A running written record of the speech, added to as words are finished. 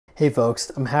Hey folks,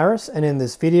 I'm Harris, and in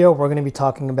this video we're going to be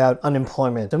talking about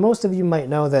unemployment. So most of you might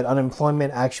know that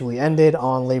unemployment actually ended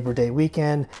on Labor Day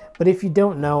weekend, but if you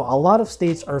don't know, a lot of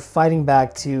states are fighting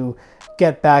back to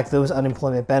get back those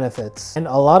unemployment benefits. And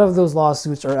a lot of those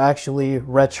lawsuits are actually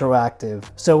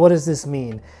retroactive. So what does this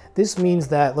mean? This means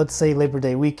that, let's say Labor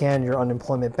Day weekend, your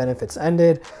unemployment benefits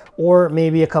ended, or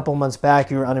maybe a couple months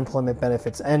back, your unemployment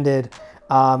benefits ended.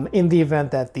 In the event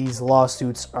that these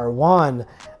lawsuits are won,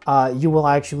 you will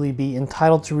actually be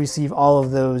entitled to receive all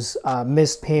of those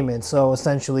missed payments. So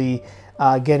essentially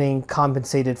getting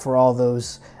compensated for all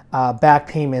those back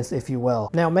payments, if you will.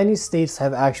 Now, many states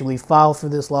have actually filed for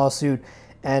this lawsuit,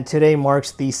 and today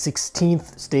marks the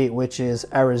 16th state, which is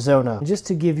Arizona. And just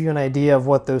to give you an idea of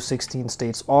what those 16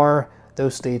 states are,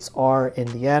 those states are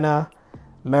Indiana,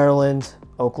 Maryland,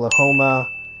 Oklahoma,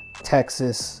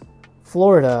 Texas,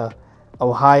 Florida,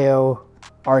 Ohio,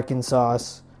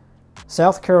 Arkansas,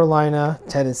 South Carolina,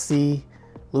 Tennessee,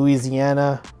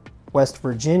 Louisiana, West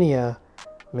Virginia,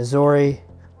 Missouri,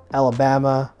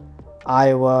 Alabama,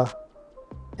 Iowa,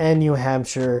 and New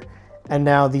Hampshire, and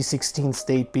now the 16th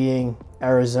state being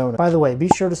Arizona. By the way, be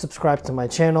sure to subscribe to my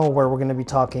channel where we're going to be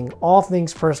talking all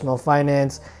things personal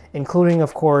finance, including,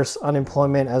 of course,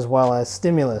 unemployment as well as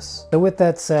stimulus. So with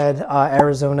that said,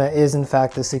 Arizona is in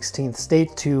fact the 16th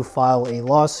state to file a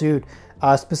lawsuit.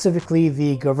 Specifically,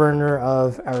 the governor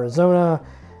of Arizona,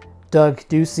 Doug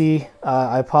Ducey.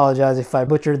 I apologize if I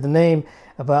butchered the name,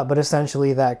 but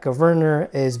essentially that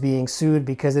governor is being sued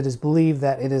because it is believed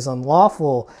that it is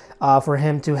unlawful for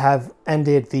him to have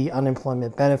ended the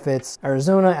unemployment benefits.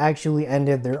 Arizona actually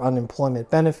ended their unemployment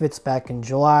benefits back in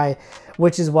July,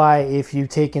 which is why if you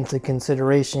take into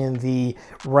consideration the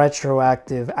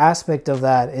retroactive aspect of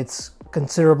that, it's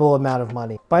considerable amount of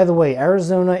money. By the way,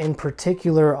 Arizona in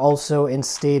particular also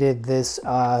instated this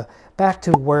back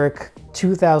to work up to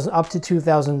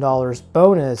 $2,000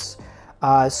 bonus.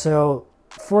 So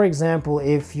for example,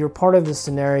 if you're part of the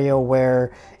scenario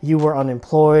where you were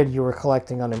unemployed, you were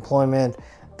collecting unemployment,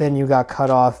 then you got cut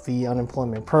off the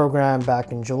unemployment program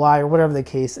back in July or whatever the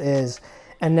case is,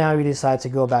 and now you decide to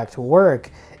go back to work,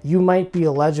 you might be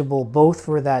eligible both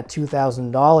for that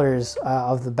 $2,000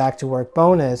 of the back to work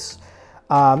bonus,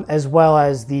 as well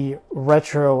as the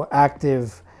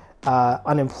retroactive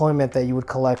unemployment that you would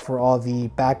collect for all the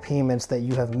back payments that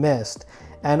you have missed.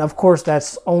 And of course,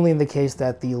 that's only in the case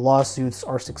that the lawsuits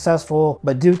are successful,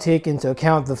 but do take into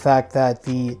account the fact that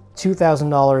the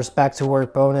 $2,000 back to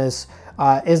work bonus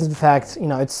is in fact,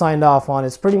 it's signed off on.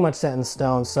 It's pretty much set in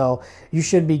stone, so you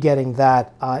should be getting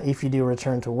that if you do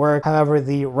return to work. However,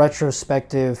 the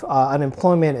retrospective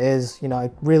unemployment is,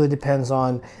 it really depends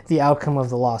on the outcome of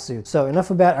the lawsuit. So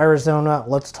enough about Arizona,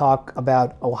 let's talk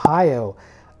about Ohio.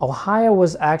 Ohio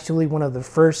was actually one of the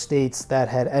first states that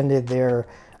had ended their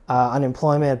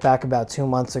unemployment back about 2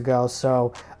 months ago.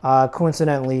 So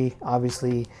coincidentally,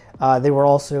 obviously, they were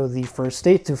also the first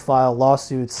state to file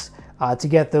lawsuits to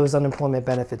get those unemployment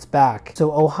benefits back.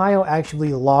 So Ohio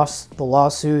actually lost the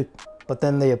lawsuit, but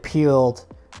then they appealed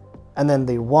and then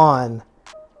they won.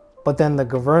 But then the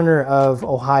governor of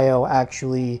Ohio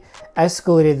actually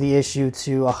escalated the issue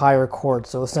to a higher court,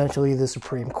 so essentially the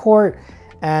Supreme Court.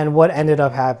 And what ended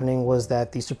up happening was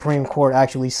that the Supreme Court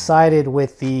actually sided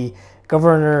with the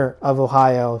governor of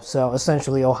Ohio, so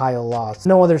essentially Ohio lost.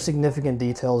 No other significant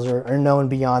details are known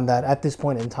beyond that at this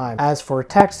point in time. As for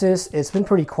Texas, it's been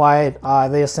pretty quiet.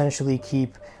 They essentially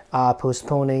keep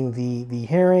postponing the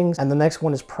hearings, and the next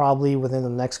one is probably within the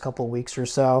next couple of weeks or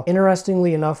so.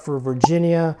 Interestingly enough, for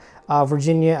Virginia,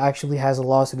 Virginia actually has a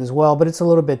lawsuit as well, but it's a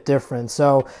little bit different.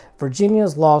 So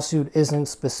Virginia's lawsuit isn't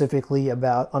specifically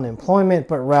about unemployment,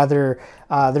 but rather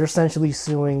they're essentially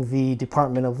suing the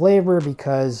Department of Labor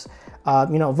because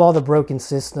of all the broken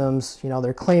systems.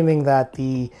 They're claiming that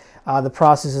the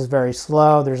process is very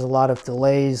slow. There's a lot of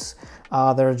delays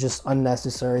that are just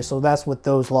unnecessary. So that's what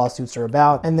those lawsuits are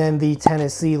about. And then the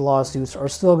Tennessee lawsuits are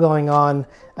still going on.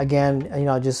 Again,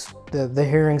 just the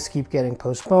hearings keep getting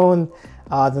postponed.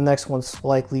 The next one's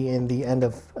likely in the end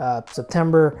of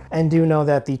September. And do know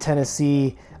that the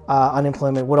Tennessee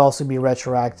unemployment would also be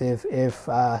retroactive if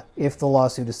the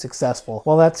lawsuit is successful.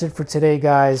 Well, that's it for today,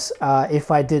 guys.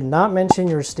 If I did not mention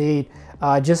your state,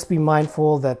 just be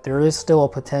mindful that there is still a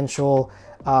potential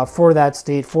for that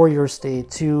state, for your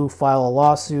state, to file a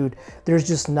lawsuit. There's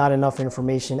just not enough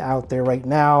information out there right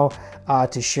now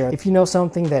to share. If you know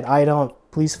something that I don't,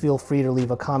 please feel free to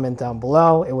leave a comment down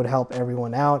below. It would help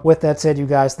everyone out. With that said, you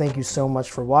guys, thank you so much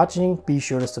for watching. Be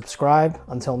sure to subscribe.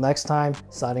 Until next time,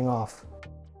 signing off.